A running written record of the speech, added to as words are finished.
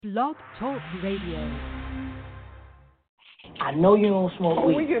Blog Talk Radio. I know you don't smoke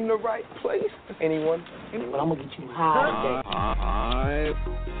weed. We in the right place. Anyone? But I'm gonna get you high today.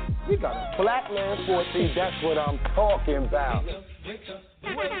 We got a black man 14. That's what I'm talking about.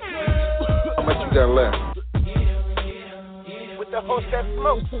 How much you got left? With the host that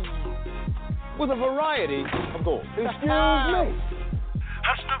smokes. With a variety of goals. Excuse me.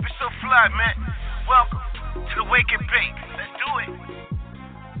 I'm Snoopy SoFly, man. Welcome to the Wake and Bake. Let's do it.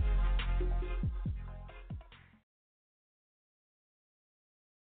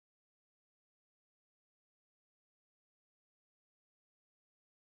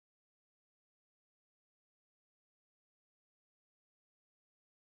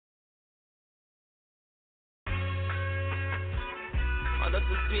 That's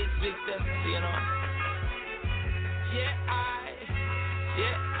the sweet, sweet stuff, you know.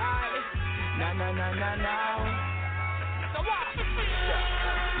 Now. So what?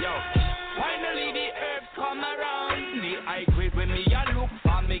 Yo, finally the herbs come around. The high grade when me a look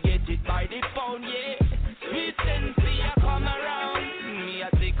for me get it by the pound, yeah. Sweet sensei a come around. Me a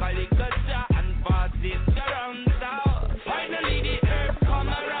take a little jar and pass it around. So finally the herbs come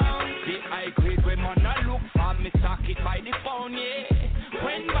around. The high grade when man a look for me stock it by the pound, yeah.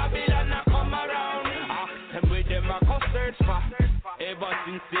 When Babylon a come around, ask them where them a go search for. Ever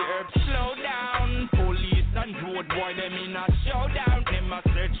since the herbs slow down, police and road boy them in a showdown. Them a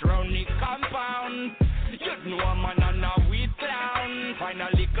search round the compound. You know a man and a weed clown. Find a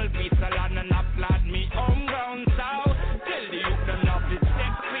little piece of land and a plant me home ground. So tell the youth them not to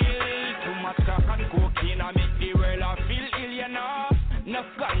step real. Too much crack and cocaine a make the world a feel ill, you know.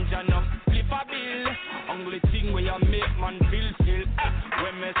 Enough ganja, enough flip a bill. Only thing where you make man feel still.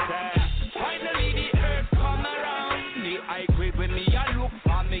 When me say, finally the earth come around. The high grade when me a look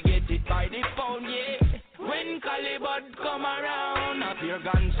for me get it by the pound, yeah. When Calibut come around, up your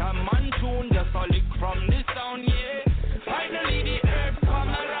ganja man tune just a lick from the sound, yeah. Finally the earth come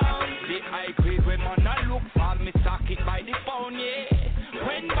around. The high grade when man a look for me stock it by the pound, yeah.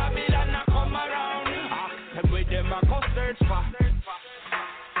 When Babylon a come around, ask them where them a go search for.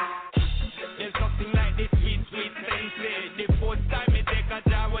 There's nothing like this sweet, sweet sensei. The first time me take a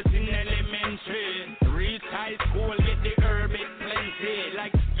job was in elementary. Reach high school, get the herb, it's plenty.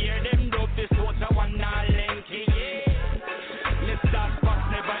 Like scare them dope, this water one not lengthy, yeah. Let's start fast,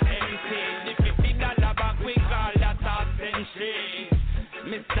 never empty. The $50 back, we call that half century.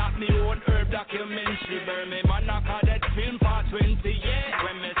 Me start me own herb documentary. Burn me man, I call that film for 20, yeah.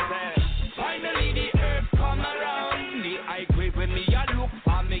 When me say, finally the herb come around. The high grade when me a look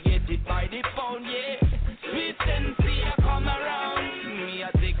for me get it by the pound, yeah. Sweet sensei a come around. Me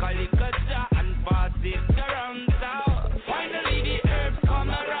a take a little jar and pass it around. So finally the herbs come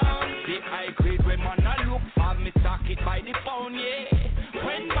around. The high grade when man a look for me stock it by the pound, yeah.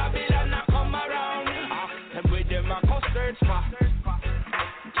 When Babylon a come around, ask them where them a go search for.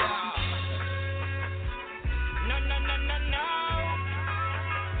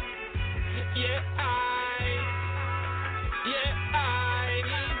 Yeah. No.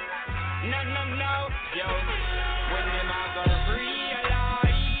 Yeah, No. Yo, when them a gonna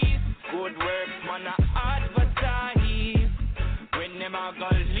realize good works man a advertise. When them a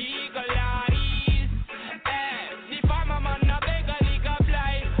gonna legalize, the farmer man a beg a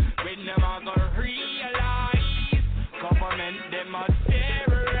legalize. When them a gonna realize government them a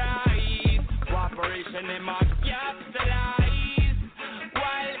terrorize. Cooperation them a capitalize.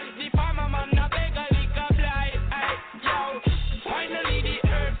 While the farmer man a beg a legalize. Yo, finally the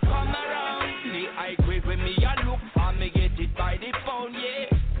earth come around. The high grade when me a look for me get it by the pound,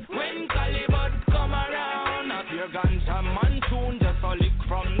 yeah. When Calibut come around, up your ganja man tune just a lick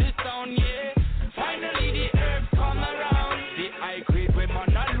from the sound, yeah. Finally the earth come around. The high grade when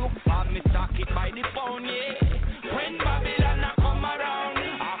man a look for me stock it by the pound, yeah. When Babylon a come around,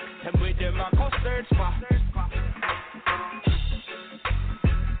 ask them where them a go search for.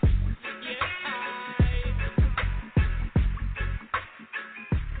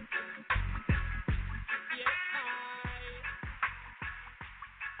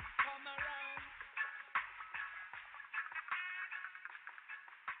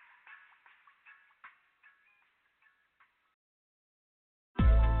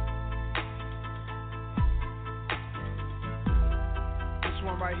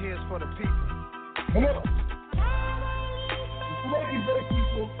 Right here is for the people. Come on. Ladies and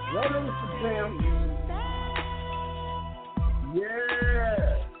people, right on the jam. Yeah.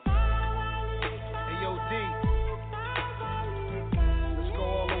 Hey, yo, D. Let's go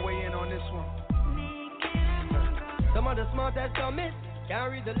all the way in on this one. Some of the smartest dummies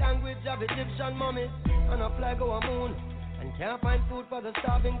can't read the language of Egyptian mummies. And a flag go a moon. and can't find food for the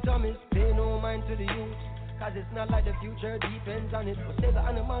starving tummies. Pay no mind to the youth, cause it's not like the future depends on it. But save the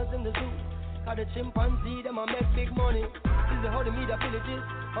animals in the zoo, cause the chimpanzee, them a make big money. This is how the media villages,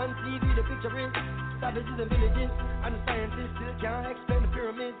 on TV the picture is savages and villages, and the scientists still can't explain the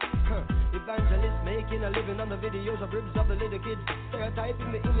pyramids. Evangelists making a living on the videos of ribs of the little kids, stereotyping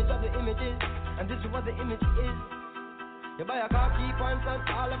the image of the images, and this is what the image is. You buy a car, key points, and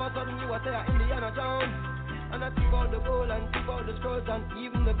all of a sudden you are there Indiana Jones. And I keep all the gold and keep all the scrolls and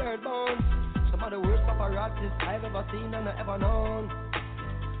even the bird bones. Some of the worst paparazzis I've ever seen and ever known.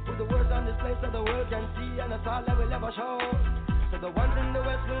 Put the words on display so the world can see, and that's all I will ever show. So the ones in the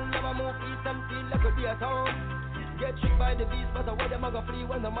west will never move east and feel like it'll be at home. Get tricked by the beast, but where them a go flee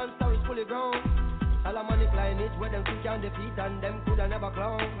when the monster is fully grown. Solomonic lineage where them two can defeat and them coulda never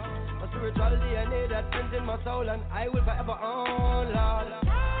clone. A spiritual DNA that prints in my soul and I will forever own, Lord.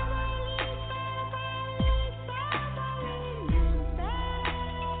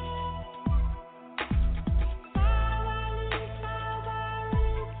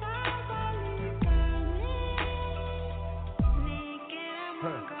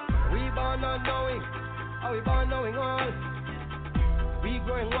 We born not knowing, are we born knowing all? We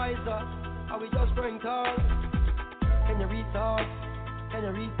growing wiser, are we just growing tall? Can you read thoughts? Can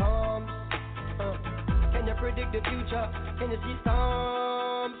you read palms? Can you predict the future? Can you see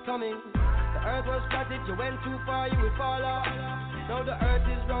storms coming? The earth was flatted, you went too far, you will fall off. Now the earth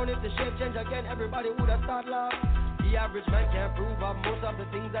is round, if the shape change again, everybody would have started laugh. The average man can't prove of most of the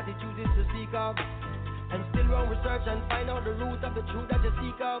things that he chooses to speak of. And still run research and find out the root of the truth that you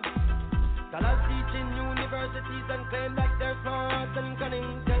seek of. Scholars teach in universities and claim that they're smart and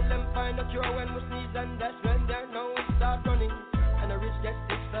cunning. Tell them find a cure when we sneeze, and that's when their nose start running. And the rich get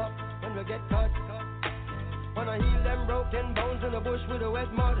stitched up when we get cut. Wanna heal them broken bones in the bush with the wet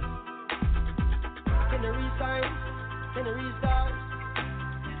mud. Can you resign? Can you restart?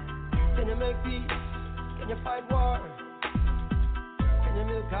 Can you make peace? Can you fight war? Can you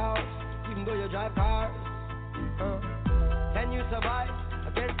milk cows even though you drive cars? Can you survive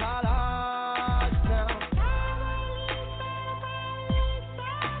against all odds now?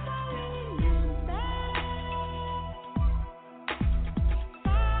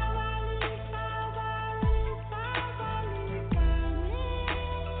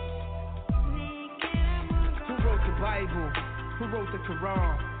 Who wrote the Bible? Who wrote the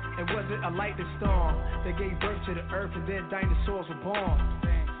Quran? And was it a lightning storm that gave birth to the earth and then dinosaurs were born?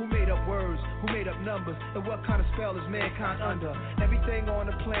 Who made up words? Who made up numbers? And what kind of spell is mankind under? Everything on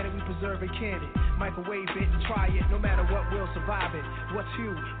the planet we preserve and can it. Microwave it and try it, no matter what, we'll survive it. What's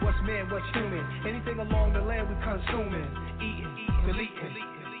you? What's man? What's human? Anything along the land we consuming. Eating, deleting,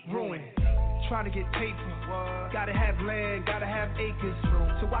 ruin. Trying to get paper. Gotta have land, gotta have acres.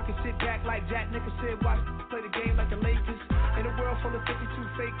 So I can sit back like Jack Nicholson, watch play the game like the Lakers. In a world full of 52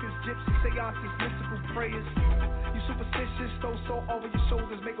 fakers, gypsy seances, mystical prayers. You superstitious, throw salt over your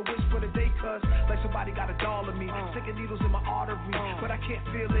shoulders, make a wish for the day, cuz like somebody got a doll of me, sticking needles in my artery, but I can't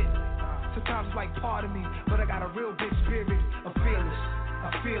feel it. Sometimes it's like part of me, but I got a real big spirit, I'm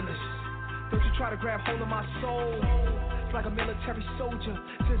fearless. Don't you try to grab hold of my soul. It's like a military soldier,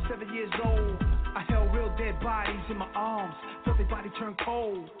 since 7 years old. I held real dead bodies in my arms, felt their body turn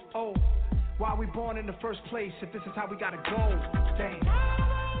cold. Oh, why are we born in the first place if this is how we gotta go? Damn.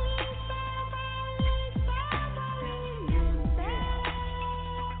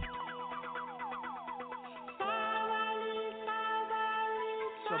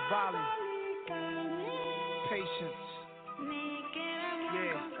 Sabali, patience,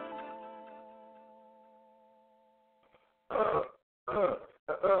 yeah.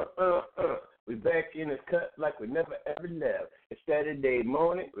 We back in the cut like we never ever left. It's Saturday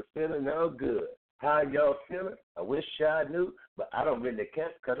morning, we're feeling all good. How y'all feeling? I wish I knew, but I don't really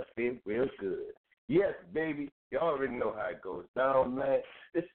care because I feel real good. Yes, baby, you already know how it goes down, man.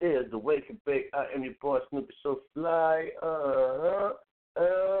 This is the Wake and Bake. I am your boy, Snoopy SoFly.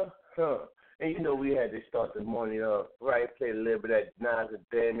 And you know we had to start the morning off, right? Play a little bit of that Nas and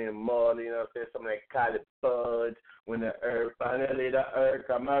Damian Marley, you know what I'm saying? Some of that Cotton Fudge. When the earth, finally the earth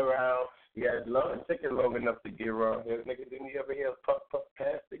come around. Yeah, it's taking long enough to get around here. Nigga, didn't you ever hear puff,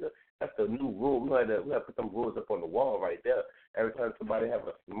 pass, nigga? That's the new rule. We have to put some rules up on the wall right there. Every time somebody have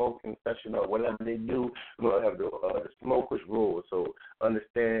a smoking session or whatever they do, we're going to have the smokers rule. So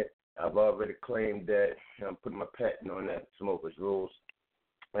understand, I've already claimed that. I'm putting my patent on that, smokers rules.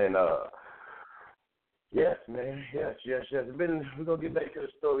 And, yes, man. Yes. We're going to get back to the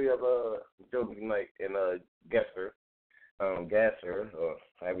story of Joe McKnight and Gasser, or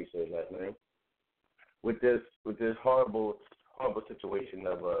however you say his last name, with this horrible situation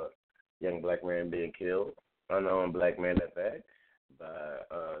of a young black man being killed. unknown black man attacked by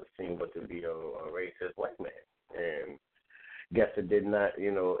seen what to be a racist white man. And guess it did not, he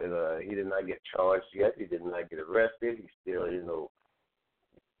did not get charged yet. He did not get arrested. He's still,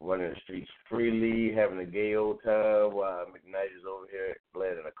 running the streets freely, having a gay old time while McKnight is over here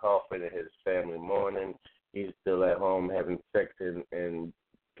laying in a coffin and his family mourning. He's still at home having sex and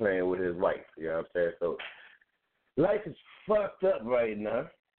playing with his wife. You know what I'm saying? So life is fucked up right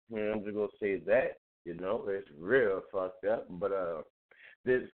now. And I'm just going to say that. It's real fucked up. But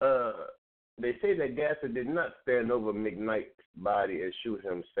they say that Gasser did not stand over McKnight's body and shoot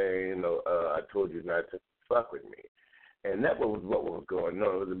him saying, I told you not to fuck with me. And that was what was going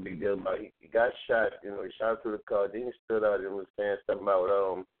on. It was a big deal about he got shot, he shot through the car, then he stood out and was saying something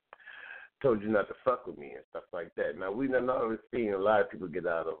about told you not to fuck with me and stuff like that. Now we done already seen a lot of people get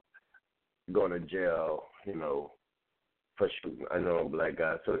out of going to jail, for shooting unknown black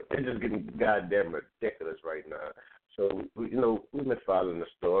guys. So it's just getting goddamn ridiculous right now. So we've been following the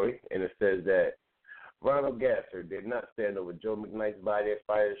story, and it says that Ronald Gasser did not stand over Joe McKnight's body and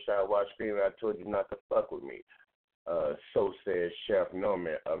fired a shot while screaming, I told you not to fuck with me. So says Sheriff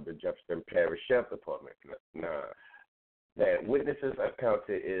Norman of the Jefferson Parish Sheriff Department. Now, that witnesses' account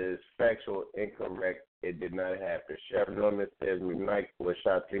is factual incorrect. It did not happen. Sheriff Norman says McKnight was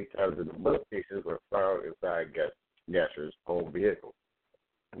shot 3 times and the bullet pieces were found inside Gasser's own vehicle.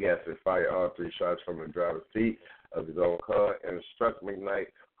 Gasser fired all 3 shots from the driver's seat of his own car and struck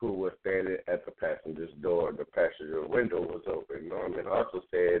McKnight, who was standing at the passenger's door. The passenger window was open. Norman also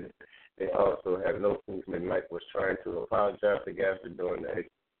said they also had no proof McKnight was trying to apologize to Gasser during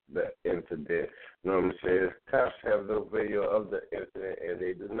the incident. Norman says cops have no video of the incident and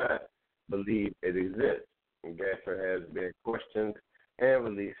they do not believe it exists. Gasser has been questioned and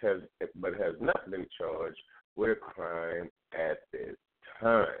released, but has not been charged with a crime at this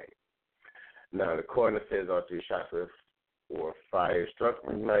time. Now, the coroner says all 3 shots were fired, struck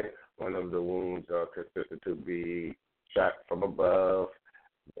McKnight. One of the wounds are considered to be shot from above.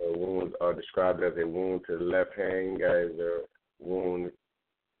 The wounds are described as a wound to the left hand, a wound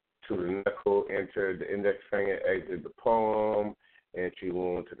to the knuckle, entered the index finger, exited the palm, entry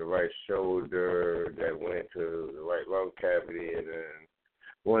wound to the right shoulder that went to the right lung cavity, and then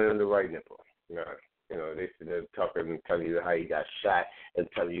one in the right nipple. Now, they're talking and telling you how he got shot and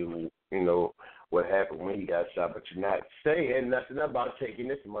telling you, what happened when he got shot, but you're not saying nothing about taking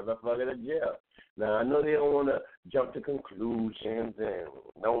this motherfucker to jail. Now, I know they don't want to jump to conclusions and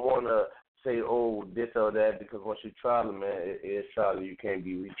don't want to say, this or that, because once you trial him, man, it is trial you can't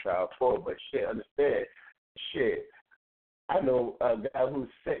be retried for. But understand, I know a guy who's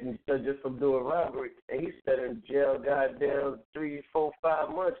sitting just from doing robbery, and he's sat in jail goddamn 3, 4, 5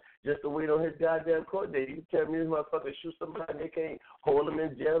 months just to wait on his goddamn court date. You tell me this motherfucker shoot somebody, they can't hold him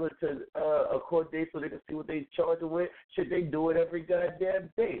in jail until a court date so they can see what they charge him with? Shit, they do it every goddamn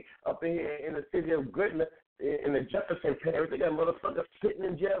day. Up in here in the city of Gretna, in the Jefferson Parish, they got motherfuckers sitting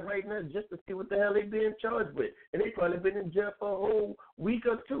in jail right now just to see what the hell they being charged with. And they probably been in jail for a whole week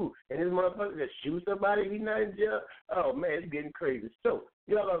or 2. And this motherfucker that shoot somebody, he not in jail. Oh, man, it's getting crazy. So,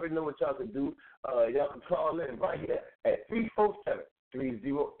 y'all already know what y'all can do. Y'all can call in right here at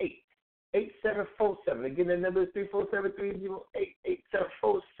 347-308-8747. Again, that number is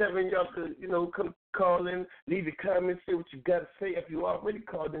 347-308-8747. Y'all could, come call in, leave your comments, say what you got to say. If you already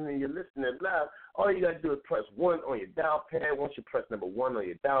called in and you're listening live, all you got to do is press 1 on your dial pad. Once you press number 1 on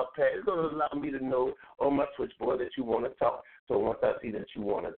your dial pad, it's going to allow me to know on my switchboard that you want to talk. So once I see that you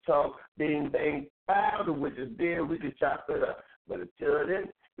want to talk, bing, bang, pow, the witches there, we can chop it up. But until then,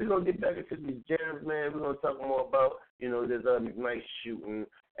 we're going to get back into these jams, man. We're going to talk more about, this McKnight shooting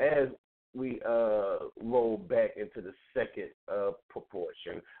as we roll back into the second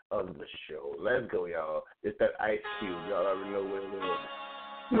proportion of the show. Let's go, y'all. It's that Ice Cube. Y'all already know where it is.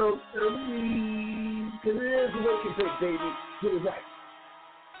 No, because it is the Wake and Bake, baby. Get it right.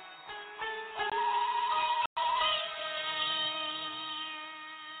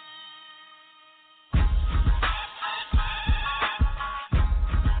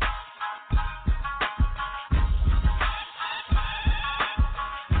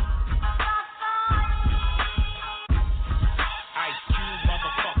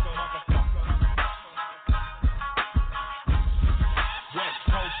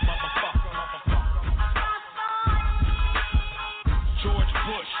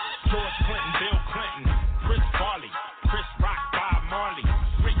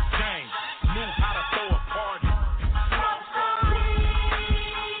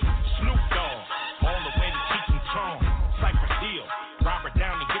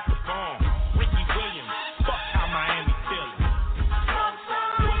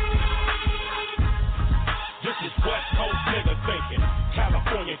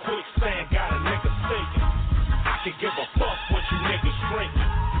 quicksand, got a nigga sinking. I can give a fuck what you niggas drinking.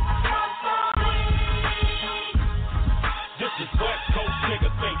 This is West Coast nigga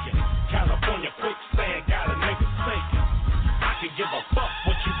thinking. California quicksand, got a nigga sinking. I can give a fuck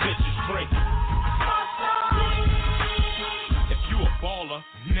what you bitches drinking. If you a baller,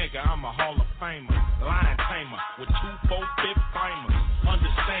 nigga, I'm a Hall of Famer. Lion tamer with 2, 4, 5 famers.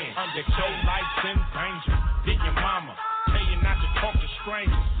 Understand that your life's in danger. Did your mama tell you not to talk to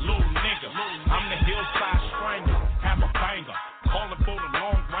strangers? Little nigga, I'm the hillside stranger. Have a banger, calling for the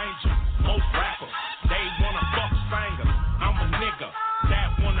long ranger. Most rappers, they wanna fuck singers. I'm a nigga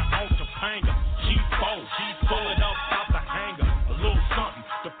that wanna own Topanga. G4, pull it up out the hanger. A little something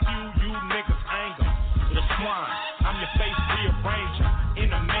to fuel you niggas' anger. The swine, I'm your face rearranger. In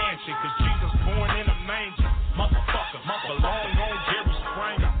a mansion, cause Jesus born in a manger. Motherfucker, belong on Jerry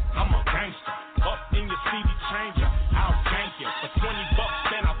Springer. I'm a gangster, up in your CD changer. I'll gank you for $20,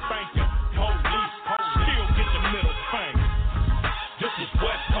 then I'll thank you. Police, still get the middle finger. This is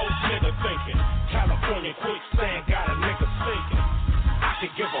West Coast nigga thinking. California quicksand, got a nigga sinking. I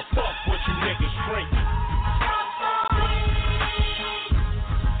can give a fuck what you niggas drinking.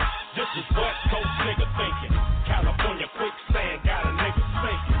 This is West Coast nigga thinking. California quicksand, got a nigga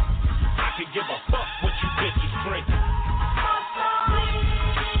sinking. I can give a fuck what you bitches drinking.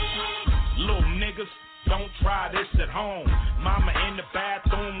 Little niggas, don't try this at home. Mama in the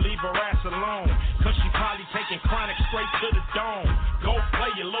bathroom, leave her ass alone. Cause she probably taking chronic straight to the dome. Go play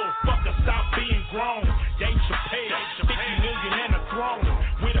your little fucker, stop being grown. Dave Chappelle, 50 million and a throne.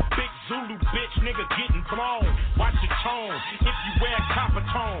 With a big Zulu bitch, nigga getting thrown. Watch your tone, if you wear copper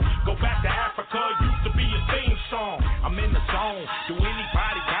tone. Go back to Africa, used to be a theme song. I'm in the zone, do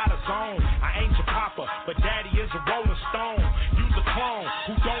anybody got a zone? I ain't your papa, but daddy is a rolling stone. Use a clone,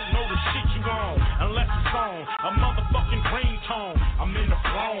 who don't know the shit you on. Unless it's on a motherfucking green tone. I'm in the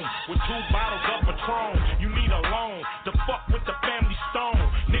throne, with 2 bottles of Patron. You need a loan, to fuck with the family stone.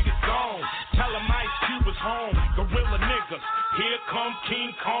 Niggas gone, tell them Ice Cube is home. Gorilla niggas, here come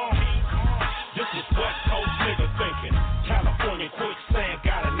King Kong. This is West Coast nigga thinking. California quicksand,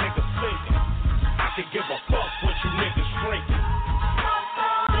 got a nigga sinking. I can give a fuck what you niggas drinking.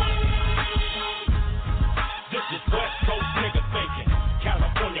 This is West Coast nigga thinking.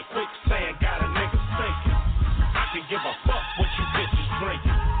 California quicksand, got a nigga sinking. I can give a fuck what you bitches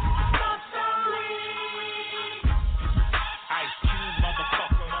drinking. Ice Cube,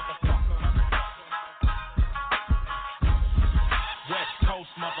 motherfucker. West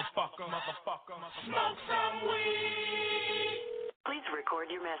Coast, motherfucker. Smoke some weed. Please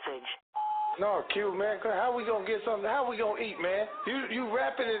record your message. No, Q, man, how we gonna get something? How we gonna eat, man? You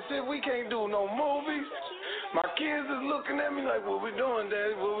rapping and shit, we can't do no movies. My kids is looking at me like, what we doing,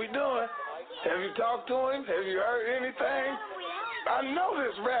 Daddy? What we doing? Have you talked to him? Have you heard anything? I know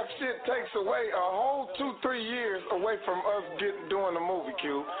this rap shit takes away a whole 2-3 years away from us doing a movie,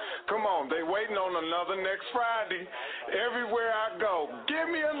 Q. Come on, they waiting on another next Friday. Everywhere I go, give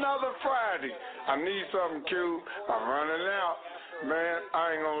me another Friday. I need something, Q. I'm running out. Man,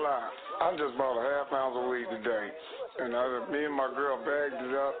 I ain't gonna lie. I just bought a half ounce of weed today. And me and my girl bagged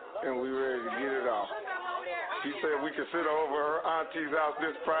it up, and we ready to get it off. She said we could sit over her auntie's house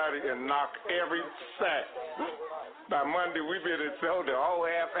this Friday and knock every sack. By Monday, we better sell the whole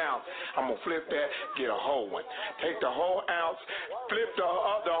half ounce. I'm going to flip that, get a whole one. Take the whole ounce, flip the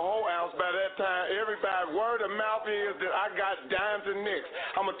whole ounce. By that time, everybody, word of mouth is that I got dimes and nicks.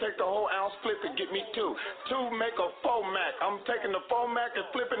 I'm going to take the whole ounce, flip it, get me 2. 2 make a 4 Mac. I'm taking the 4 Mac and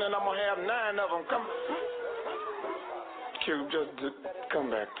flipping, and I'm going to have 9 of them. Come, Q, just come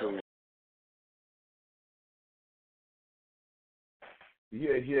back to me.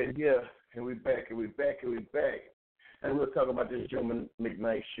 Yeah. And we back. And we'll talk about this Joe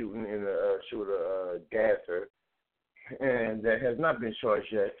McKnight shooting in the shooter Gasser, and that has not been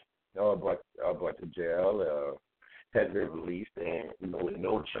charged yet. All brought to jail. Has been released and with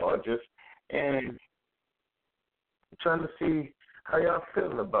no charges. And I'm trying to see how y'all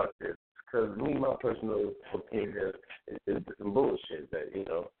feeling about this, because me, my personal opinion is some bullshit that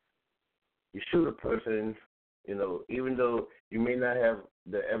you shoot a person. Even though you may not have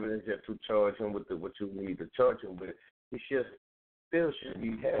the evidence yet to charge him with what you need to charge him with, he still should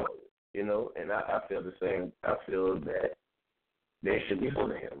be held, and I feel the same. I feel that they should be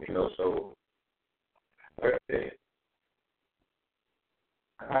holding him, so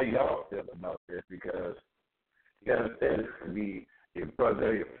how y'all feel about this, because you understand this could be your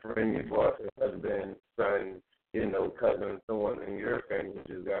brother, your friend, your boss, your husband, son, cousin, someone in your family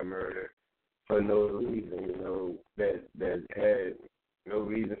who just got murdered for no reason, that had no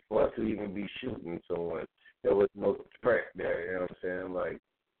reason for us to even be shooting someone. There was no threat there, you know what I'm saying? Like,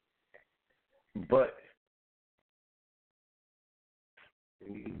 But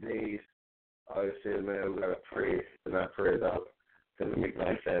in these days, all I said, man, we gotta pray and not pray it out to make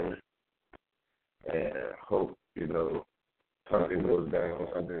my family, and hope something goes down,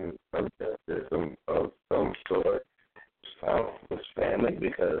 something of justice, of some sort, with family,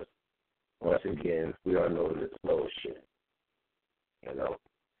 because once again, we all know this bullshit, and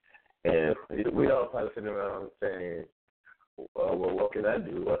we all probably sitting around saying, well, what can I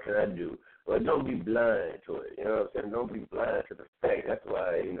do? What can I do? Well, don't be blind to it. You know what I'm saying? Don't be blind to the fact. That's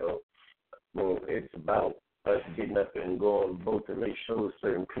why, it's about us getting up and going to vote to make sure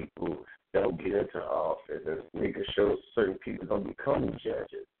certain people don't get into office, and making sure certain people don't become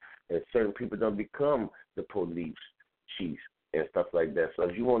judges, and certain people don't become the police chiefs and stuff like that. So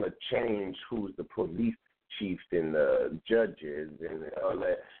if you want to change who's the police chiefs and the judges and all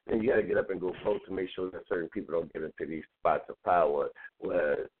that, then you got to get up and go vote to make sure that certain people don't get into these spots of power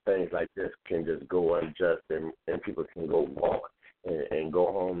where things like this can just go unjust, and people can go walk and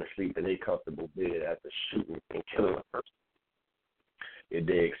go home and sleep in a comfortable bed after shooting and killing a person. You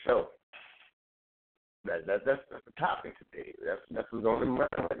dig? So that's the topic today. That's what's on the mind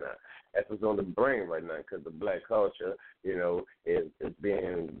right now. That's what's on the brain right now, because the black culture, is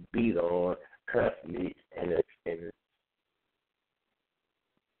being beat on constantly, and it's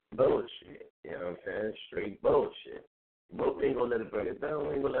bullshit. You know what I'm saying? Straight bullshit. But we ain't gonna let it bring it down.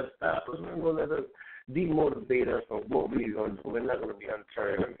 We ain't gonna let it stop us. We ain't gonna let it demotivate us from what we're gonna do. We're not gonna be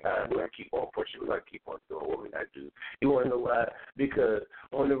unturned. We're gonna keep on pushing. We're gonna keep on doing what we gotta do. You wanna know why? Because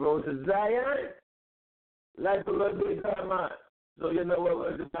on the road to Zion, life will look good time. So you know what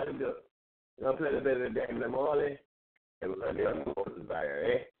we're about to do. We're gonna play the bit of the game in the morning, and we're gonna be on the road to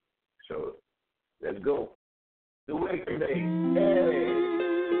Zion, eh? So let's go. The Waking Day. Hey.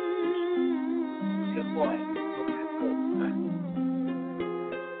 Good boy.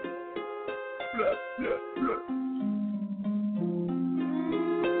 Look.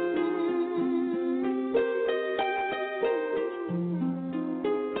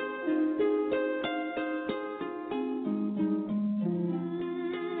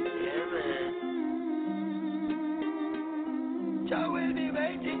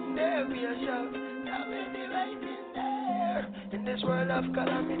 This world of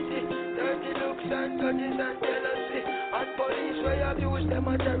calamity, dirty looks and grudges and jealousy, and police where abuse them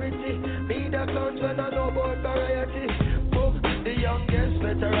authority. Media clowns when I know about variety. Boom, the youngest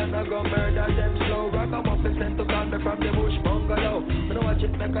veteran I go murder them slow. Rock 'em up and sent to call me from the bush bungalow. When I watch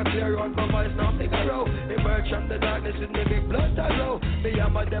it make a clear out, my voice now figure out. Emerge from the darkness with me big blood to glow. Me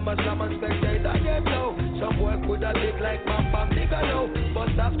hammer them a slam and spectate I get low. Some boy could have big like Bam Bam Bigelow.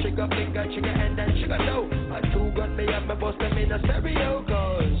 Bust off trigger finger, trigger and then trigger low. I two gun me up, me bust them in a stereo.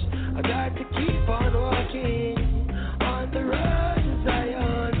 Cause I got to keep on walking on the road to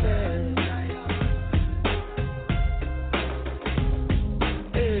Zion.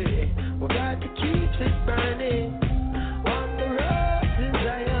 Hey, we got to keep it burning on the road to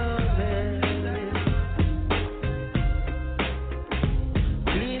Zion.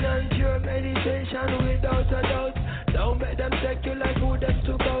 Clean and pure meditation without a doubt. Don't make them take you like who them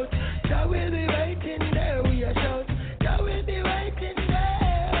to bout. That will be waiting there, we are shout. That will be waiting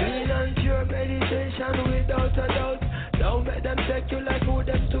there. Clean and pure meditation without a doubt. Don't make them take you like who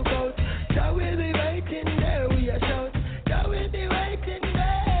them to bout. That will be waiting there, we are shout. That will be waiting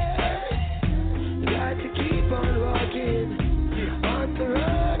there. You got to keep on walking on the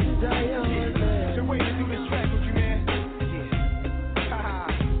road to Zion. The way to do this track with you, man.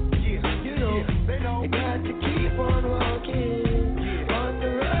 You know, they know. You got to keep on walking.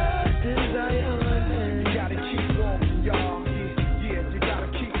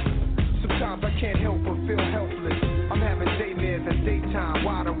 Can't help but feel helpless. I'm having daymares and daytime,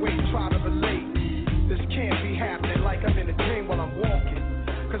 wide awake, try to relate. This can't be happening like I'm in a dream while I'm walking.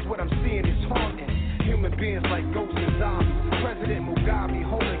 Cause what I'm seeing is haunting. Human beings like ghosts and zombies. President Mugabe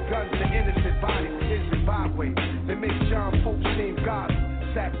holding guns to innocent bodies is Zimbabwe. They make John Pope seem godly,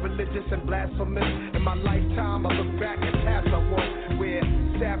 sacrilegious and blasphemous. In my lifetime, I look back at paths I walk where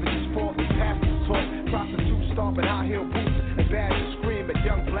savages fought and pastors talk. Prostitutes stomping high heel boots and badges scream at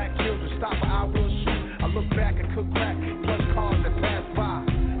young black children. Stop or I will shoot. I look back and cook crack, plus cars that pass by.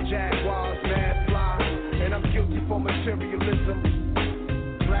 Jaguars, mad fly, and I'm guilty for materialism.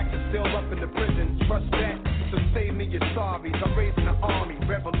 Blacks are still up in the prison, trust that. So save me your sorries. I'm raising an army,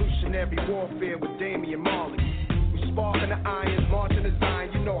 revolutionary warfare with Damian Marley. We sparking the irons, marching the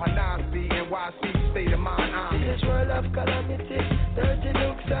Zion. You know how Nas be, NYC, state of mind. I'm in this world of calamity, dirty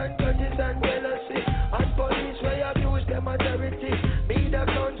looks and grudges and jealousy, and police where abuse them authority. Media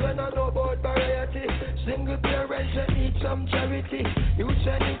clowns when I know about variety. Single parents that need some charity. Youths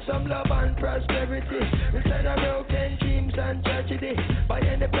that need some love and prosperity instead of broken dreams and tragedy. By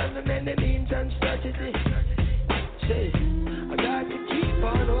any plan and any means and strategy. Say, I got to keep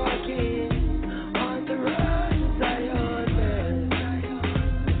on walking on the road to Zion, man.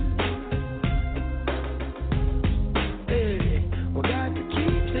 Hey, we got to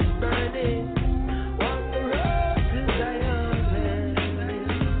keep this burning on the road to Zion, man.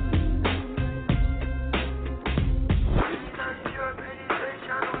 And pure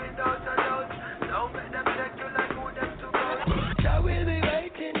meditation without a doubt. Don't let them take you like who them to go. Shall we be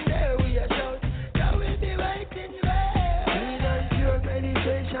waiting there? We are shout. Shall we be waiting there? And pure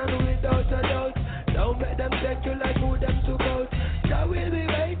meditation without a doubt. Don't let them take you like who them to go. Shall we be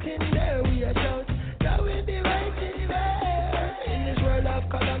waiting there? We are shout. Shall we be waiting there? In this world of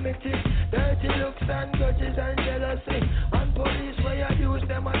calamity, dirty looks and grudges and jealousy, and police where abuse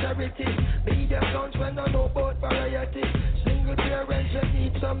them authority. Media accounts when I know about variety. Single parents that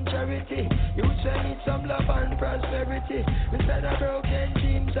need some charity. Youths that need some love and prosperity instead of broken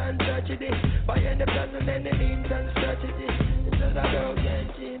dreams and tragedy. By any plan and any means and strategy. Instead of broken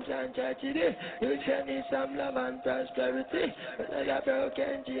dreams and tragedy. Youths that need some love and prosperity instead of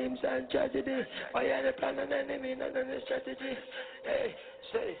broken dreams and tragedy. By any plan and any means and any strategy. Hey,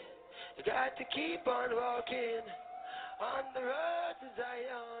 say, you got to keep on walking on the road to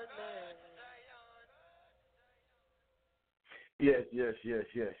Zion, man. Yes.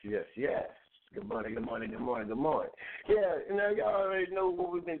 Good morning. Yeah, y'all already know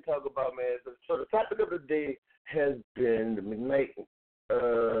what we've been talking about, man. So the topic of the day has been the midnight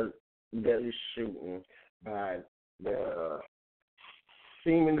deadly shooting by the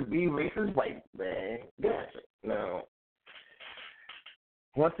seeming to be racist white man. Gotcha. Now,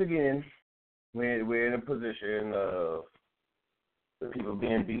 once again, we're in a position of the people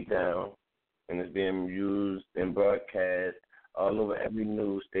being beat down, and it's being used and broadcast all over every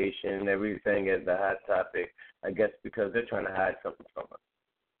news station, everything as the hot topic, I guess because they're trying to hide something from us.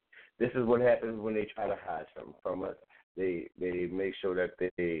 This is what happens when they try to hide something from us. They make sure that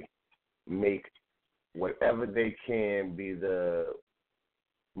they make whatever they can be the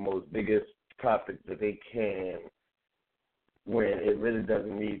most biggest topic that they can, when it really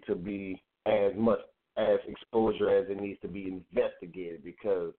doesn't need to be as much as exposure as it needs to be investigated,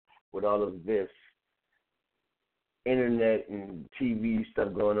 because with all of this internet and TV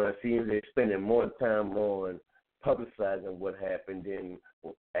stuff going on, it seems they're spending more time on publicizing what happened than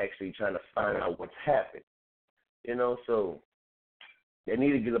actually trying to find out what's happened. So they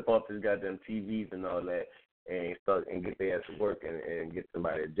need to get up off this goddamn TVs and all that and start and get their ass to work and get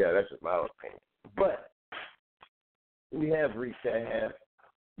somebody to jail. That's just my opinion. But we have reached that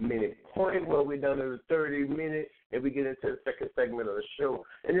half-minute point where we're down to the 30 minutes, and we get into the second segment of the show.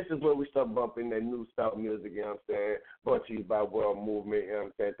 And this is where we start bumping that new style music, you know what I'm saying? Brought to you by World Movement, you know what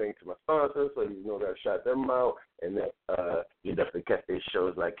I'm saying? Thanks to my sponsors, so you know that I shout them out. And that you definitely catch these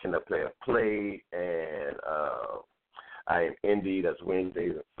shows like Can I Play a Play and I Am Indie. That's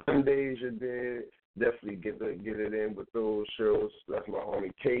Wednesdays and Sundays you did. Definitely get it in with those shows. That's my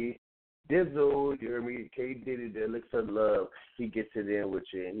homie K Dizzle, you hear me? K Diddy, the Elixir of Love, he gets it in with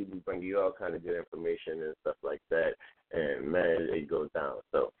you, and he be bringing you all kind of good information and stuff like that. And, man, it goes down.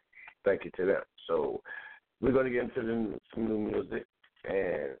 So, thank you to them. So, we're going to get into some new music,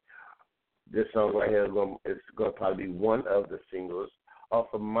 and this song right here is going to probably be one of the singles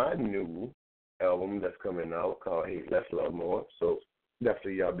off of my new album that's coming out called Hate Less, Love More. So,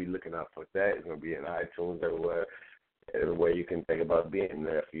 definitely y'all be looking out for that. It's going to be in iTunes everywhere. Everywhere you can think about being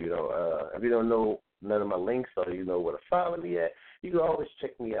there. If you don't know none of my links or you know where to follow me at, you can always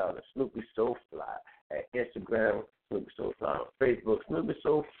check me out at Snoopy SoFly at Instagram, Snoopy SoFly on Facebook, Snoopy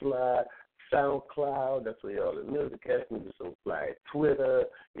SoFly, SoundCloud. That's where all the music at. Snoopy SoFly at Twitter.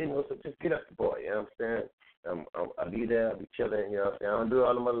 So just get up the boy. You know what I'm saying? I'll be there. I'll be chilling. You know what I'm saying? I don't do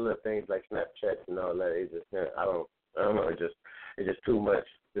all the other little things like Snapchat and all that. It's just I don't know. It's just too much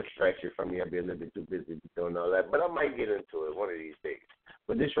distraction from me. I'll be a little bit too busy doing all that. But I might get into it one of these days.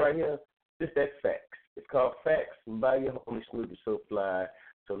 But this right here, that Facts. It's called Facts by your homie Snoopy SoFly.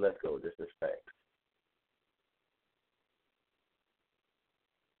 So let's go. This is Facts.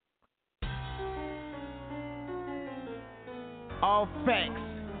 All facts.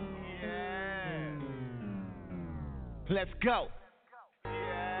 Yeah. Let's go.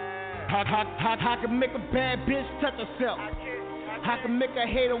 Yeah. How can make a bad bitch touch herself? How can make a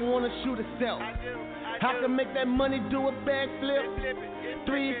hater wanna shoot herself? How can make that money do a backflip?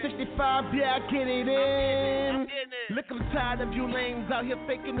 365, yeah, I get it in. Look, I'm tired of you lames out here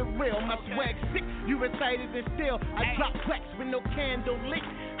faking the real. My swag sick, you recited and still I drop tracks with no candle lit.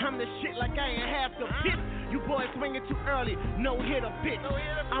 I'm the shit like I ain't half the bitch. You boys swinging too early, no hitter bitch.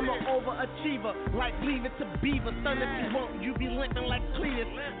 I'm an overachiever, like leave it to Beaver. Son, if you want, you be limping like Cletus.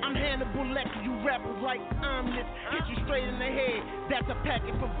 I'm Hannibal Lecter, you rappers like omelets. Hit you straight in the head, that's a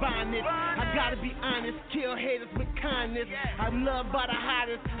packet for violence. I gotta be honest, kill haters with kindness. I'm loved by the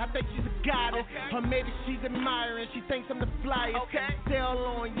hottest, I think she's a goddess. Or maybe she's admiring, she thinks I'm the flyest. Sail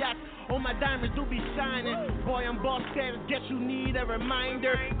on yachts, all my diamonds do be shining. Boy, I'm boss status, guess you need a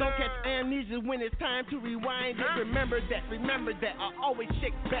reminder. Don't catch amnesia when it's time to rewind it. Remember that, I always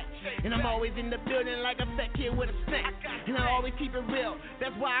shake back. And I'm always in the building like a fat kid with a snack. And I always keep it real,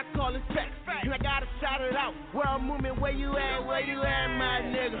 that's why I call it facts. And I gotta shout it out, world movement, where you at, my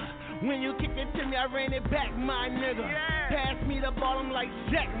nigga? When you kick it to me, I ran it back, my nigga. Pass me the ball, I'm like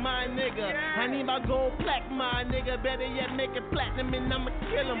Jack, my nigga. I need my gold plaque, my nigga. Better yet, make it platinum and I'ma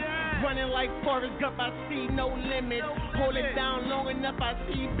kill him. Running like Forrest Gump, I see no limit. Hold it down long enough, I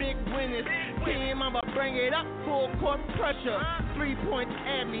see big winners. Team, I'ma bring it up, full court pressure. 3 points,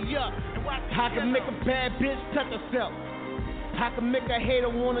 add me up. I can make a bad bitch touch herself. I can make a hater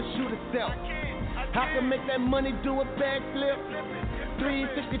wanna shoot herself. I can make that money do a backflip.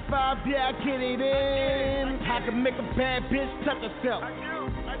 365, yeah, I get it in. I can make a bad bitch touch herself.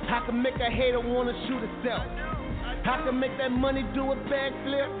 I can make a hater wanna shoot herself. I can make that money do a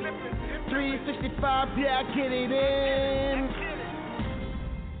backflip. 365, yeah, I get it in.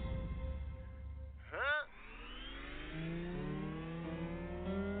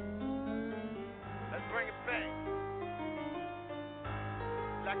 Let's bring it back.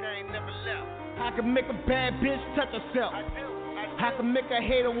 Like I ain't never left. I can make a bad bitch touch herself. I can make a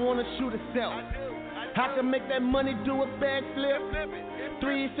hater wanna shoot herself. I can make that money do a backflip.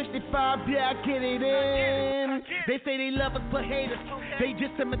 365, yeah, I get it in. They say they love us but hate us. They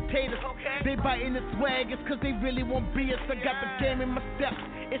just imitate us. They biting the swag, it's cause they really won't be us. I got the game in my steps.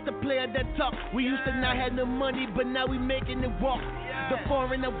 It's the player that talk. We used to not have no money, but now we making it walk. The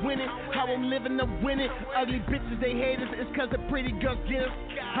foreign are winning, how I'm living I'm winning. Ugly bitches, they hate us, it's cause the pretty girls get us.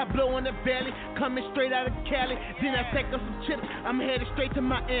 I blow in the valley, coming straight out of Cali. Then I take up some chips, I'm headed straight to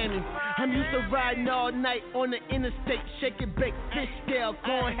Miami. I'm used to riding all night on the interstate. Shake it, bake, fish scale,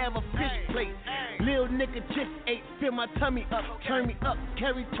 go and have a fish plate. Lil nigga just ate, fill my tummy up, turn me up,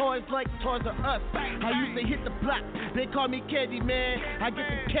 carry toys like Toys R Us. I used to hit the block, they call me Candy Man. I get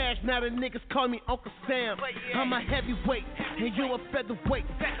the cash, now the niggas call me Uncle Sam. I'm a heavyweight, and you a featherweight.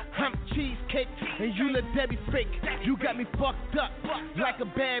 I'm cheesecake, and you little Debbie fake. You got me fucked up, like a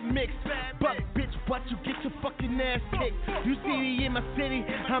bad mix. But bitch, watch you get your fucking ass kicked. You see me in my city,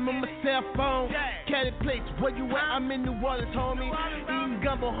 I'm on my cell phone. Caddy plates, where you at? I'm in New Orleans, homie. Eating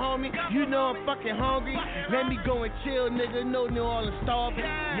gumbo, homie. You know I'm fucking hungry. Let me go and chill, nigga. No New Orleans starving.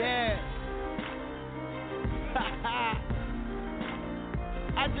 Yeah.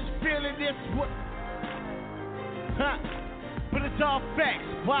 I just feeling this. But it's all facts.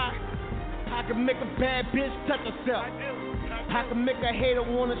 Why? I can make a bad bitch touch herself. I can make a hater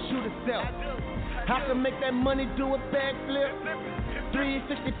wanna shoot herself. I can make that money do a backflip.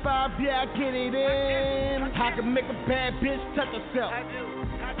 365, yeah, I get it in. I can make a bad bitch touch herself.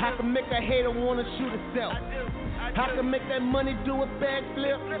 I can make a hater wanna shoot herself. I can make that money do a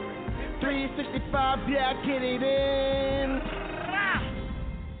backflip. 365, yeah, I get it in.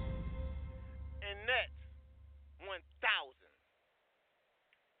 And that's 1,000.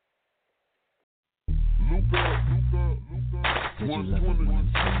 Luca, 120.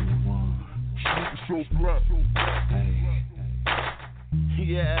 Snoopy SoFly. Hey.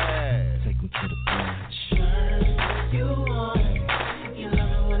 Yeah. Take me to the beach. You want it. You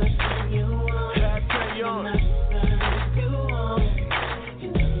love it when I say you want it. I tell you on. You want it. You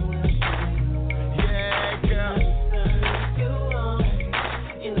love it when I say you want it. Yeah, girl. You want it.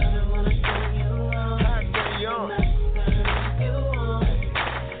 You love it when I say you want it. I tell you on. You want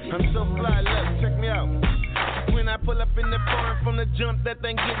it. I'm so fly, look, check me out. When I pull up in the foreign from the jump, that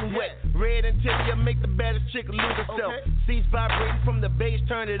thing getting wet. Red interior make the baddest chick lose herself. Seats vibrating from the bass,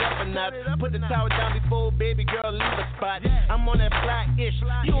 turn it up a notch. Put the tower down before baby girl leave a spot. I'm on that fly-ish,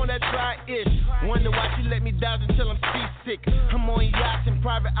 you on that try-ish. Wonder why she let me down until I'm seasick. I'm on yachts and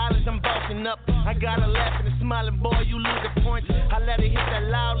private islands, I'm bossing up. I got her laughing and smiling, boy, you lose the points. I let her hit that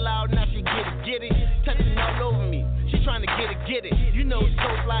loud, now she get it. Touching all over me, she trying to get it. You know so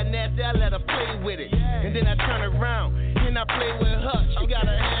fly nasty, I let her play with it. And then I turn around and I play with her. She got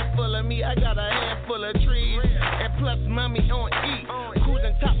a handful of me, I got a handful of trees. And plus mommy on E,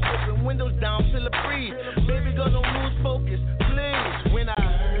 cruising top, open windows down, feel the breeze. Baby girl, don't lose focus, please. When I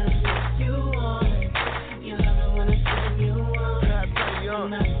you want it, you love it when I say you want it. I tell you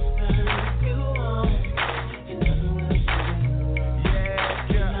on. You want it, you love it when I say you want it. Yeah,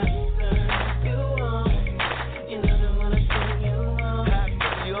 girl.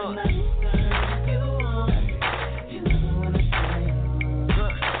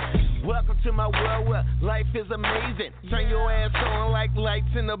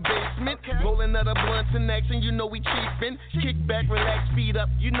 of the blunts in action, you know we cheapin'. Kick back, relax, feet up,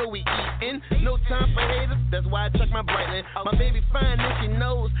 you know we eatin'. No time for haters, that's why I check my brightness. My baby fine and she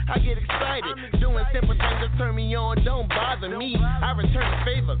knows I get excited. Doing simple things that turn me on, don't bother me. I return the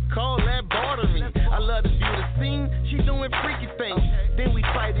favor, call that bartering. I love to view the scene, she doing freaky things. Then we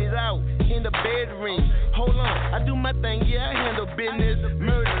fight it out in the bedroom. Hold on, I do my thing, yeah, I handle business.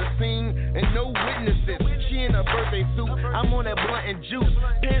 Murder scene and no witnesses. She in her birthday suit, I'm on that blunt and juice.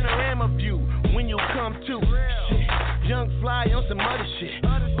 Panorama view when you come to. Shit, young fly on some other shit.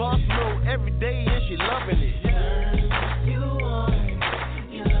 Boss mode every day and she loving it. You want,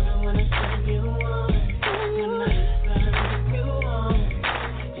 you love it when I say you want. You know it's you want,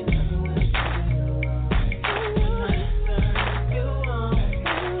 you love it when I say you want.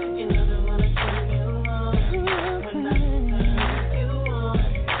 You want,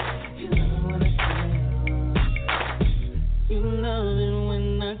 you love it when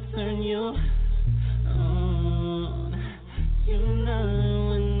I say you want. When I say you want, you love it when I say you want. You love it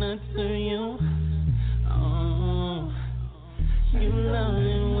when I turn you on. You love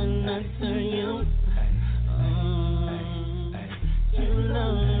it when I turn you on. You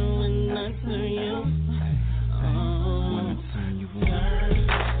love it when I turn you on. You love it when I turn you on. Turn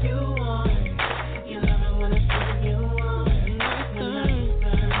you on. You love it when I turn you on. And I turn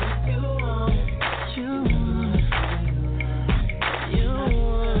you on. You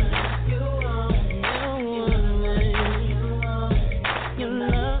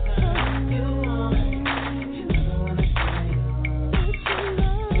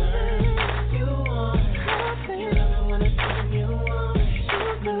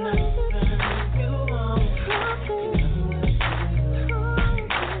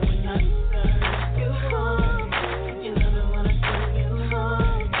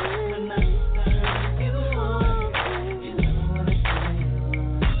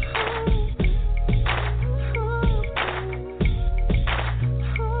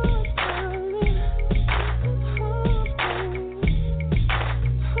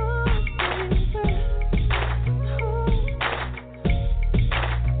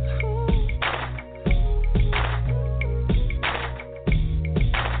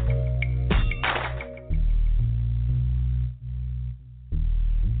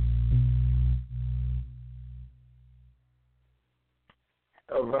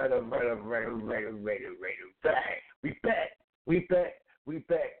We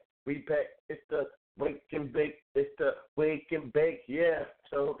back. It's the wake and bake. It's the wake and bake. Yeah.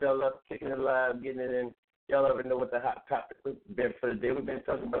 So hope y'all love kicking it live, getting it in. Y'all already know what the hot topic has been for the day. We've been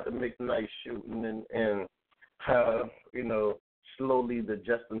talking about the midnight shooting and how, slowly the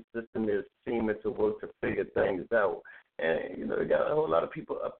justice system is seeming to work to figure things out. And, you got a whole lot of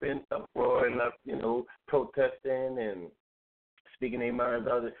people up in uproar and up, protesting and speaking their minds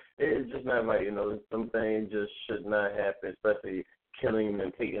out. It's just not right, some things just should not happen, especially killing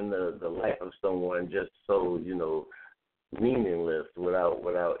and taking the life of someone just so, meaningless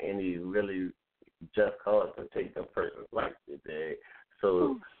without any really just cause to take the person's life today.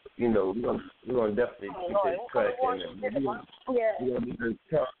 So, we're gonna definitely keep it cracking. We're gonna need to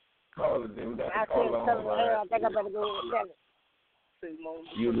call it. We got to call on. I think I better go with that.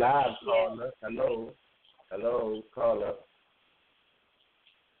 You live, caller. Hello, caller.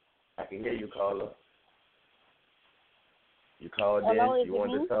 I can hear you, caller. You called in. You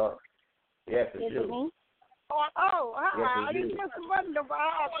wanted to talk? Yes, it's you. Me? Oh, hi. Yes, I didn't just wonder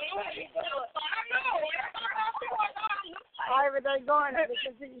about how everything going.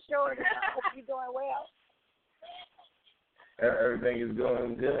 Continue showing. I hope you're doing well. Everything is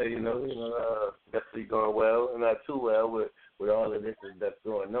going good, definitely going well, not too well with all of this that's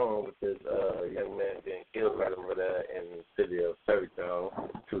going on with this young man being killed right over there in the city of Terrytown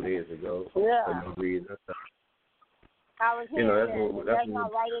 2 days ago. Yeah. For no reason. So, I was hearing that's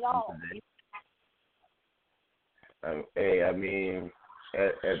not right at all. At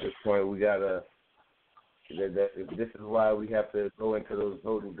this point, we gotta. This is why we have to go into those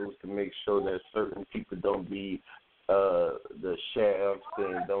voting booths to make sure that certain people don't be the sheriffs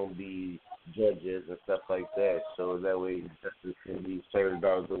and don't be judges and stuff like that. So that way, justice can be served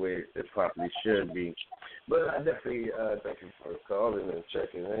out the way it properly should be. But I definitely thank you for calling and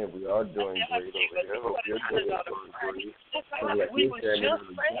checking in. We are doing great over here. I hope you're doing great. We were just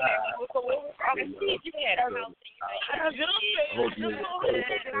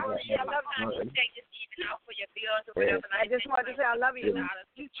saying, I just wanted to say I love you.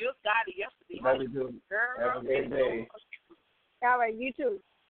 You just got it yesterday. Love you too. Have a great day. All right, you too.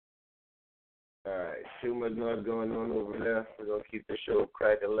 All right, too much noise going on over there. We're going to keep the show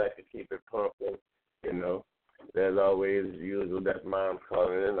cracking like and keep it pumping, As always, as usual, that's Mom's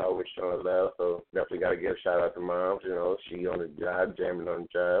calling in, always showing love. So definitely got to give a shout out to Moms. You know, she on the job, jamming on the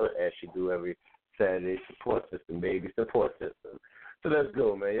job, as she do every Saturday. Support system, baby, support system. So let's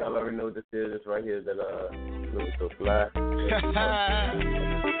go, man. Y'all already know what this is. This right here is that Snoopy SoFly.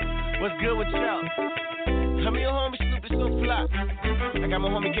 What's good with y'all? I'm your homie Snoopy SoFly. I got my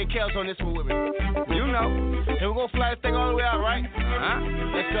homie K. Kels on this one with me. You know. And we're gonna fly this thing all the way out, right?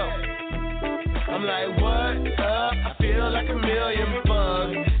 Let's go. I'm like, what up? I feel like a million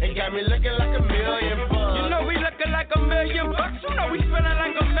bucks. It got me looking like a million bucks. You know we looking like a million bucks. You know we spending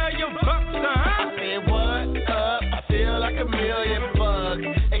like a million bucks, I said, what up? I feel like a million bucks.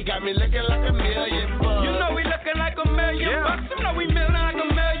 It got me looking like a million bucks. You know we looking like a million bucks. You know we feeling like a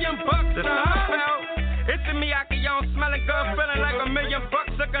million bucks, It's a Miyake, young smelling good, feeling like a million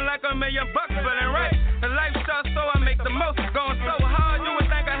bucks, looking like a million bucks, feeling right. The lifestyle, so I make the most. Going so hard, you would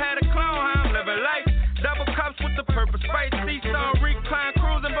think I had a clone. How I'm living life. Double cups with the purpose, right? Seesaw, recline,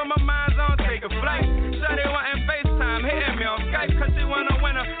 cruising, but my mind's on take a flight. Shawty wantin' FaceTime, hitting me on Skype, cause she want a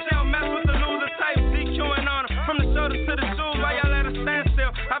winner. She don't mess with the loser type, DQing on her. From the shoulders to the shoes, while y'all at a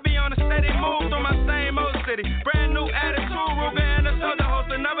standstill. I be on a steady move through my same old city. Brand new attitude, Ruger and the soldier host,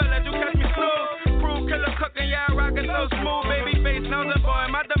 and never let you catch me slow. Crew killer cooking, yeah, rockin' so smooth. Baby face, nose and boy,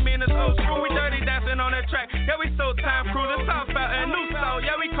 my demeanor so true. We dirty dancing on that track, yeah, we so time cruising. South out and new soul,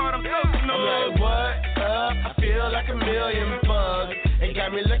 yeah, we call them so smooth. I'm like, what up? I feel like a million bucks. It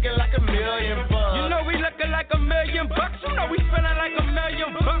got me looking like a million bucks. You know we looking like a million bucks. You know we spending like a million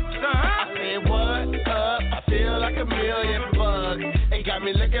bucks, I said, what up? I feel like a million bucks. It got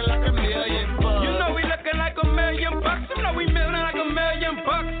me looking like a million bucks. You know we looking like a million bucks. You know we feeling like a million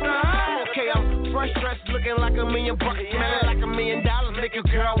bucks, Okay, I'm fresh dressed, looking like a million bucks, smelling like $1 million. Make your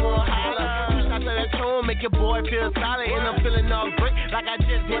girl wanna holler. Two shots of that tune, make your boy feel solid. And I'm feeling all great, like I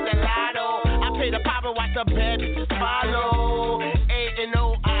just hit the lotto. I pay the pop and watch the bad bitches follow.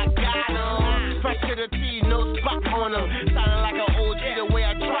 A&O, I got 'em. Fresh to the T, no spot on them. Sounding like an OG, the way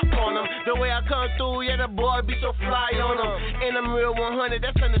I drop on them. The way I come through, yeah, the boy be so fly on them. And I'm real 100,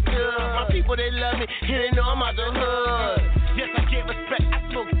 that's understood. My people, they love me, and they know I'm out the hood. Yes, I get respect, I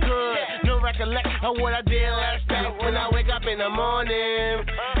smoke good. No recollect of what I did last night when I wake up in the morning.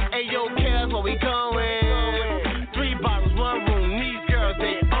 Hey, yo, Kels, where we going? 3 bottles, 1 room, these girls,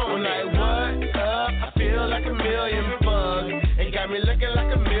 they own like, what up? I feel like a million bucks. It got me looking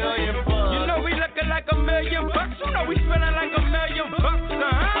like a million bucks. You know we looking like a million bucks. You know we spending like a million bucks,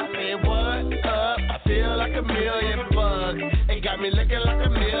 I said, what up? I feel like a million bucks. It got me looking like a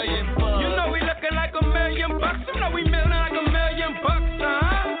million bucks. You know we looking like a million bucks. You know we feeling like a million bucks,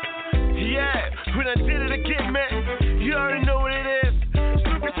 Yeah, we done did it again, man. You already know what it is.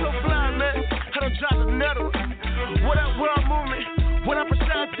 Snoopy SoFly, man. I done dropped another one. What up, world movement? What up,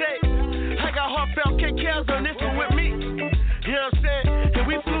 Asante? I got heartfelt K. Kels on this one with me. You know what I'm saying? And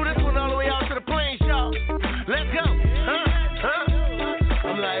we flew this one all the way out to the plains, y'all. Let's go.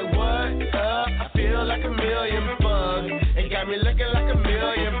 I'm like, what up? I feel like a million bucks. It got me looking like a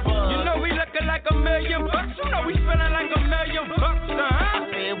million bucks. You know we looking like a million bucks. You know we spending like a million bucks, I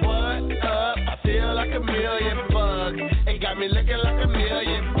said, what up? I feel like a million bucks. It got me looking like a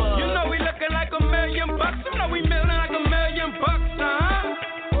million bucks. You know we looking like a million bucks. You know we feeling like a million bucks,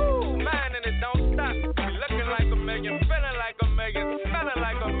 Woo, man, and it don't stop. We looking like a million, feeling like a million, smelling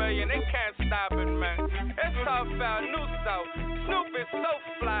like a million. They can't stop it, man. It's all about new South. Snoopy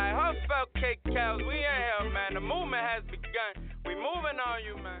SoFly, heartfelt K. Kels. We in here, man. The movement has begun. We moving on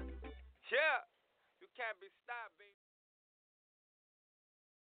you, man. Yeah, you can't be stopped, baby.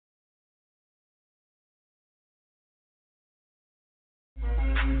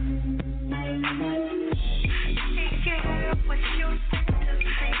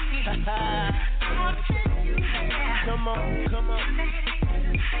 Come on, come on.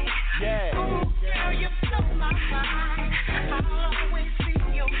 Yeah. Girl, you blow my mind. I'll always be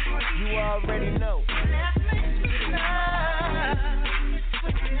your friend. You already know.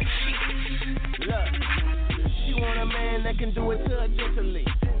 Look, she want a man that can do it to her gently,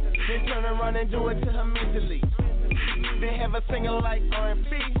 then turn around and do it to her mentally. Then have her singing like R&B,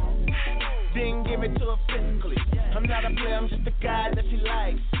 then give it to her physically. I'm not a player, I'm just a guy that she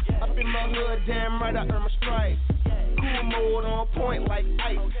likes. Up in my hood, damn right, I earn my stripes. Cool mode on point like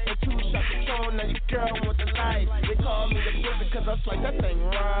ice. And 2 shots of Patron, now your girl wants the life. They call me the pussy cause I slice that thing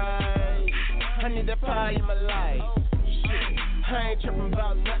right. I need that pie in my life. Shit, I ain't tripping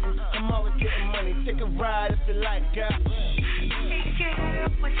about nothing. I'm always getting money, take a ride if you like, girl. Hey girl,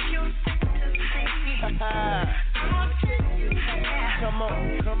 what you think to say? I'll take you there. Come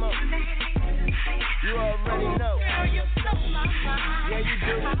on, come on. You already know. Girl, you blow my mind. Yeah, you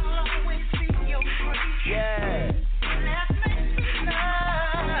do. I'll always be Yeah.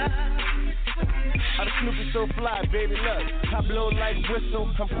 I'm Snoopy SoFly, baby, look. I blow like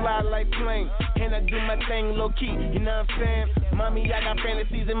whistle, I'm fly like plane. And I do my thing low key, you know what I'm saying? Mommy, I got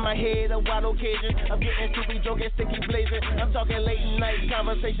fantasies in my head, a wild occasion. I'm getting stupid, joking, sticky blazing. I'm talking late night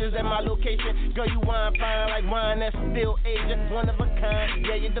conversations at my location. Girl, you wine fine like wine that's still aging. One of a kind,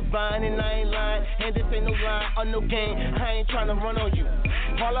 yeah, you're divine and I ain't lying. And this ain't no lie or no game, I ain't trying to run on you.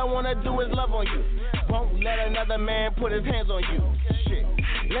 All I wanna do is love on you. Won't let another man put his hands on you. Shit,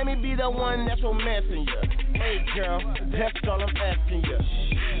 let me be the one that's romancing you. Hey girl, that's all I'm asking you.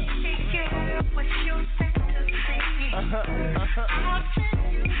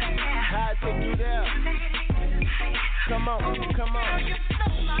 I'll take you there. Come on.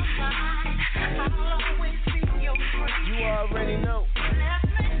 You already know.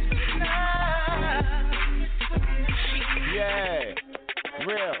 Yeah,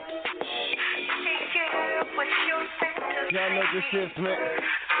 real. Y'all know this is, man.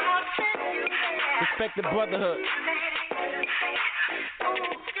 Respect the brotherhood.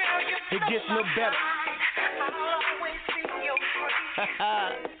 It gets no better.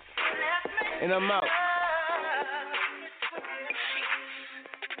 And I'm out.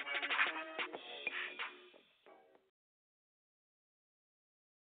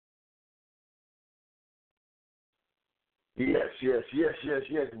 Yes.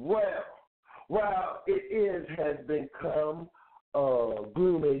 Well, has become a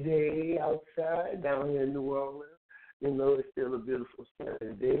gloomy day outside down here in New Orleans. You know, it's still a beautiful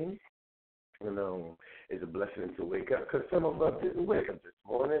sunny day. You know, it's a blessing to wake up because some of us didn't wake up this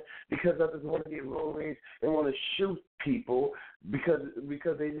morning because others want to get road rage and want to shoot people because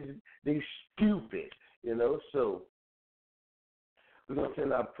they stupid. You know, so we're gonna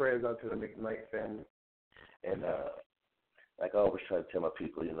send our prayers out to the McKnight family, and like I always try to tell my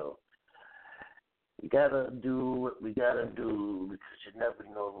people, you know, we gotta do what we gotta do because you never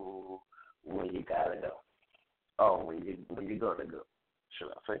know when you gotta go. Oh, when you're gonna go,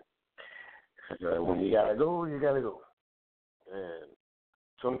 should I say? When you gotta go, you gotta go. And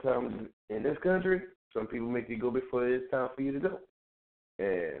sometimes in this country, some people make you go before it's time for you to go.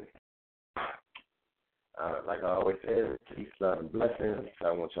 And like I always say, peace, love, and blessings.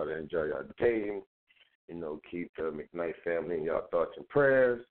 I want y'all to enjoy your day. You know, keep the McKnight family in your thoughts and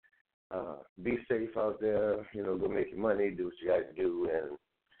prayers. Be safe out there. You know, go make your money, do what you guys do, and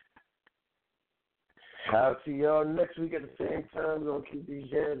I'll see y'all next week at the same time. We're going to keep these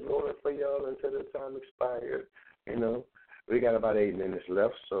jams rolling for y'all until the time expires. You know, we got about 8 minutes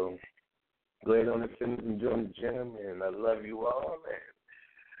left, so go ahead on and join the jam, and I love you all, man.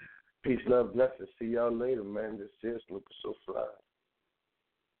 Peace, love, blessings. See y'all later, man. This is Snoopy SoFly.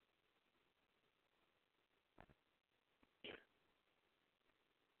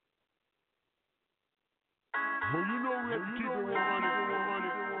 Well, you know we have to keep it 100.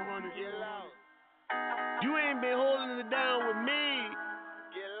 Get loud. You ain't been holding it down with me.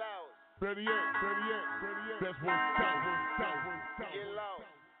 Get loud. Better yet. That's what's top. Get loud.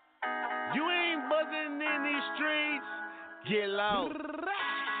 You ain't buzzing in these streets. Get loud.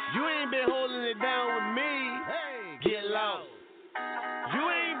 You ain't been holding it down with me. Hey, get loud. You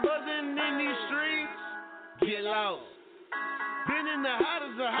ain't buzzing in these streets. Get loud. Been in the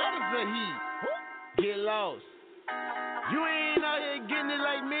hottest of heat. Get lost. You ain't out here getting it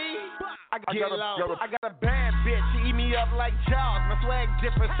like me. I got a bad bitch, she eat me up like Jaws. My swag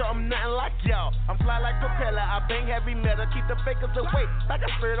different, so I'm nothing like y'all. I'm fly like propeller, I bang heavy metal, keep the fakers away like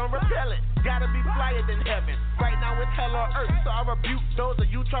a spirit on repellent. Gotta be flyer than heaven. Right now it's hell on earth, so I rebuke those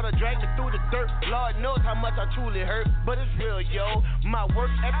of you trying to drag me through the dirt. Lord knows how much I truly hurt, but it's real, yo. My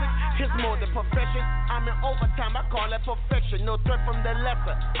work ethic is more than perfection. I'm in overtime, I call that perfection. No threat from the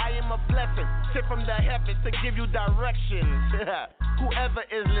lesser, I am a blessing. Sit from the heavens to give you directions. Whoever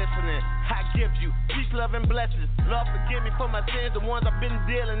is listening, I give you peace, love, and blessings. Lord, forgive me for my sins, the ones I've been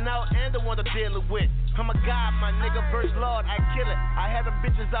dealing out and the ones I'm dealing with. I'm a God, my nigga, verse Lord, I kill it. I had them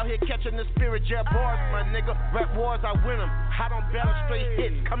bitches out here catching the spirit jet bars, my nigga. Rap wars, I win them. I don't battle straight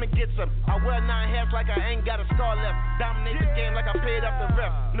hits, come and get some. I wear 9 hats like I ain't got a scar left. Dominate the game like I paid up the ref.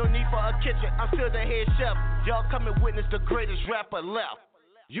 No need for a kitchen, I'm still the head chef. Y'all come and witness the greatest rapper left.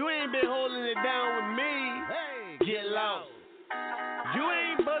 You ain't been holding it down with me. Hey, get loud. You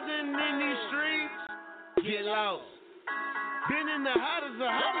ain't buzzing in these streets. Get lost. Been in the hottest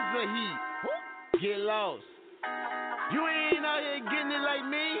of heat. Get lost. You ain't out here getting it like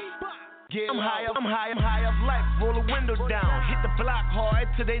me. I'm high of life, roll the window down, hit the block hard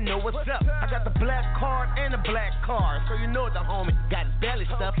till they know what's up. I got the black card and the black car, so you know the homie got his belly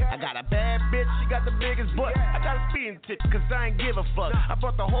stuff. I got a bad bitch, she got the biggest butt. I got a speeding ticket, cause I ain't give a fuck. I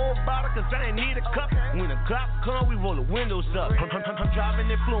bought the whole bottle, cause I ain't need a cup. When the clock come, we roll the windows up. I'm driving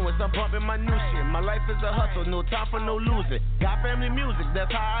influence, I'm bumping my new shit. My life is a hustle, no time for no losing. Got family music,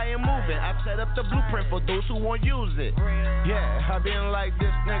 that's how I am moving. I set up the blueprint for those who won't use it. Yeah, I been like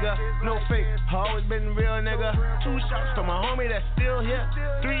this, nigga. No fake, I always been real, nigga. 2 shots for my homie that's still here.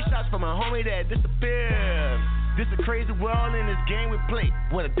 3 shots for my homie that disappeared. This a crazy world in this game we play,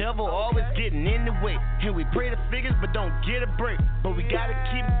 where the devil always getting in the way. And we pray the figures but don't get a break. But we gotta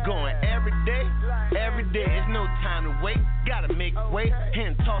keep going every day. Every day, it's no time to wait. Gotta make way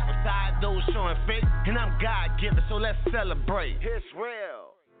and toss aside those showing fake. And I'm God-given, so let's celebrate. It's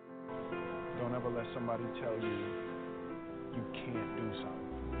real. Don't ever let somebody tell you you can't do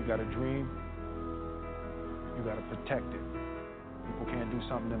something. You got a dream, you gotta protect it. People can't do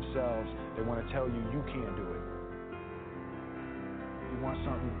something themselves. They want to tell you you can't do it. You want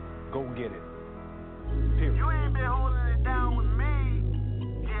something, go get it. Period. You ain't been holding it down with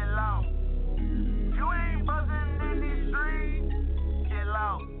me. Get lost. You ain't buzzing in these streets. Get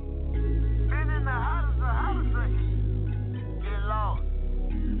lost. Been in the hottest of heat. Get lost.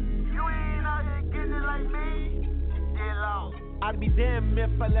 You ain't out here getting it like me. Get lost. I'd be damned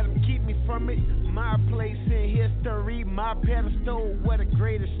if I let them keep me from it. My place in history, my pedestal where the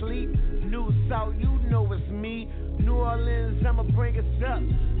greatest sleep. New South, you know it's me. New Orleans, I'ma bring us up.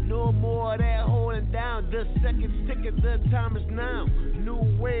 No more of that holding down. The seconds ticking, the time is now. New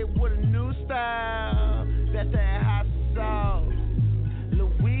wave with a new style. That's that hot sauce.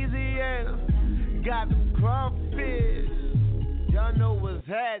 Louisiana, got them crawfish. Y'all know what's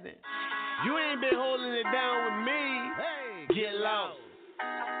happening. You ain't been holding it down with me. Hey, get lost.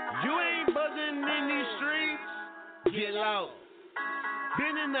 You ain't buzzing in these streets. Get lost.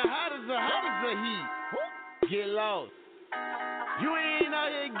 Been in the hottest of heat. Get lost. You ain't out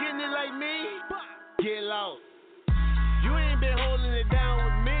here getting it like me. Get lost. You ain't been holding it down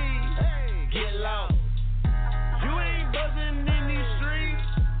with me. Get lost. You ain't buzzing in these streets.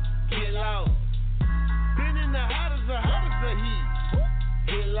 Get lost. Been in the hottest of heat.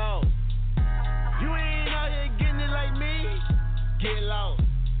 Get lost. You ain't out here getting it like me. Get lost.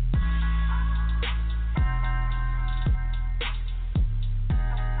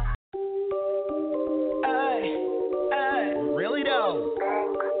 Really though.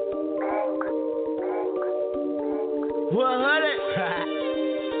 100.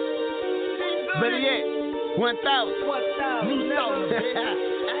 Better yet, 1,000. New South,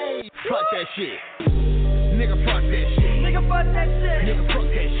 bitch. Fuck that shit. Nigga, fuck that shit. Nigga, fuck that shit. Nigga, fuck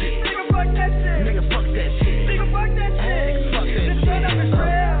that shit. Nigga, fuck that shit. Nigga, fuck that shit. Nigga, fuck that shit. Nigga, fuck that shit. The turn up is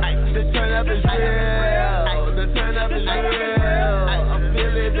real. The turn up is real. The turn up is real. I'm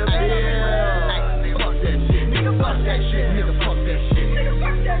feeling the feel. Fuck that shit. Nigga, fuck that shit. Nigga,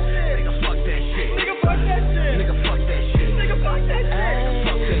 fuck that shit. Nigga, fuck that shit. Nigga, fuck that shit. Nigga, fuck that shit. Nigga, fuck that shit. Nigga, fuck that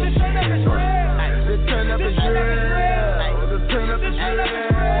shit. The turn up is real. The turn up is real. The turn up is real.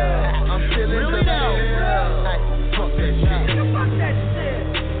 I'm feeling the feel. Fuck that shit. Nigga, fuck that shit.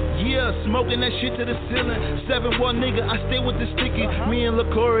 Yeah, smoking that shit to the ceiling. 7-1 nigga, I stay with the sticky. Me and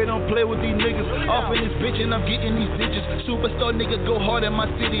LaCory don't play with these niggas. Off in this bitch and I'm getting these digits. Superstar nigga go hard in my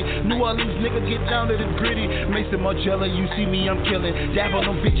city. New Orleans nigga get down to the gritty. Mason Margiela, you see me, I'm killing. Dab on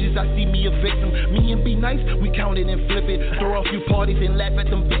them bitches, I see me a victim. Me and Be Nice, we count it and flip it. Throw a few parties and laugh at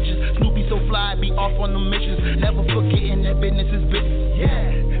them bitches. Snoopy SoFly, be off on them missions. Never forgetting that business is business.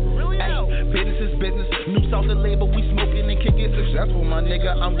 Yeah. Business is business. New South the label, we smoking and kicking. Successful, my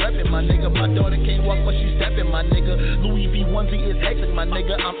nigga. I'm repping, my nigga. My daughter can't walk, but she stepping, my nigga. Louis V onesie is hectic, my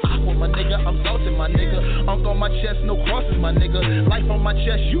nigga. I'm aqua, my nigga. I'm salting, my nigga. Unk on my chest, no crosses, my nigga. Life on my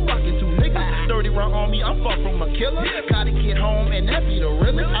chest, you rockin' 2 niggas. 30 round on me, I'm far from a killer. Gotta get home, and that be the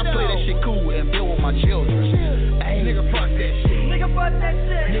realest. I play that shit cool and build with my children. Hey, nigga, fuck that shit. Nigga, fuck that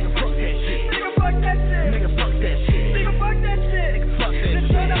shit. Nigga, fuck that shit. Nigga, fuck that shit. Nigga, fuck that shit. Nigga, fuck that shit. Nigga, fuck that shit. The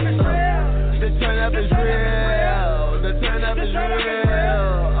turn up is real. The turn up is real. The turn up is real.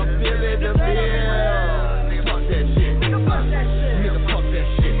 I'm feeling the feel. Nigga, fuck that shit. Nigga, fuck that shit. Nigga, fuck that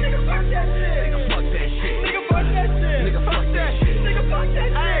shit. Nigga, fuck that shit. Nigga, fuck that shit. Nigga, fuck that shit. Nigga, fuck that shit. Nigga, fuck that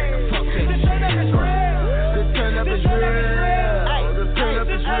shit. Fuck that The turn up is real. The turn up is real. The turn up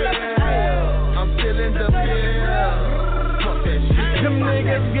is real. I'm feeling the feel. Fuck that shit. Them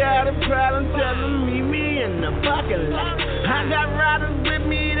niggas got a problem telling me in the parking lot. I got riders with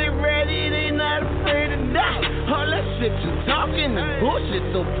me, they ready, they not afraid to die. All that shit you talking and bullshit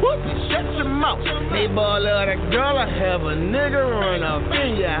the pussy, shut your mouth. Neighbor love that girl, I have a nigga run up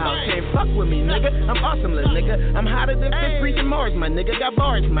in your house. Can't fuck with me, nigga. I'm awesome, little nigga. I'm hotter than Fifth Street and Mars, my nigga. Got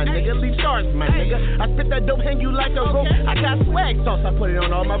bars, my nigga. Leave stars, my nigga. I spit that dope, hang you like a rope. I got swag sauce, I put it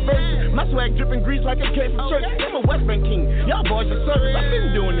on all my verses. My swag dripping grease like a came from church. I'm a West Bank king. Y'all boys are suckers. I've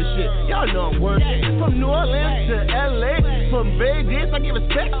been doing this shit. Y'all know I'm working. From New Orleans to LA, from Vegas, I get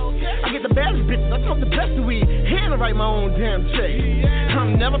respect. I get the baddest bitches. I smoke the best of weed. Hand to write my own damn check.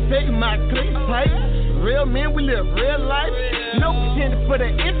 I'm never faking my click pipe. Real men, we live real life. No pretending for the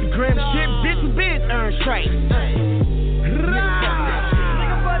Instagram shit. Bitch, bitch, earn stripes. Nigga,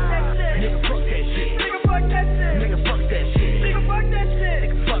 fuck that shit. Nigga, fuck that shit. Nigga, fuck that shit. Nigga, fuck that shit. Nigga, fuck that shit.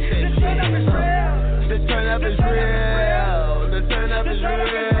 Nigga, fuck that shit. The turn up is real. The turn up is real. The turn up is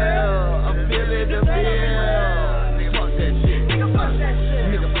real. I'm feeling the feel. Nigga, fuck that shit. Nigga, fuck that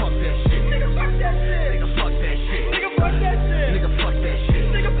shit. Nigga, fuck that shit. Nigga, fuck that shit. Nigga, fuck that shit. Nigga, fuck that shit. Nigga, fuck that shit.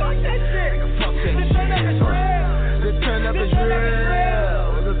 Nigga, fuck that shit. Nigga, fuck that shit. The turn up is real. The turn up is real.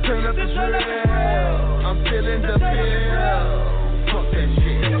 The turn up is real. I'm feeling the feel. Fuck that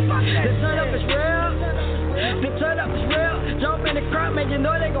shit. The turn up is real. The turn up is real. Jump in the crowd, man, you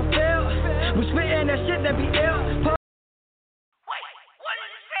know they gon' fail. We spittin' that shit that be ill.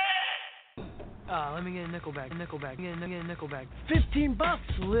 Let me get a nickel back. Get a nickel back. $15,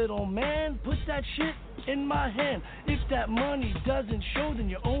 little man. Put that shit in my hand. If that money doesn't show, then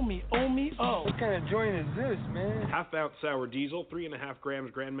you owe me, oh. What kind of joint is this, man? Half-ounce sour diesel, 3.5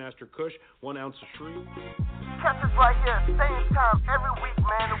 grams Grandmaster Kush, 1 ounce of shroom. Catch us right here, same time every week,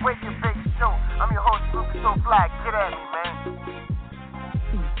 man. The Wake Your Bake Show. I'm your host, Snoopy SoFly. Get at me, man.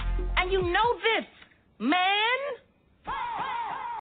 And you know this, man.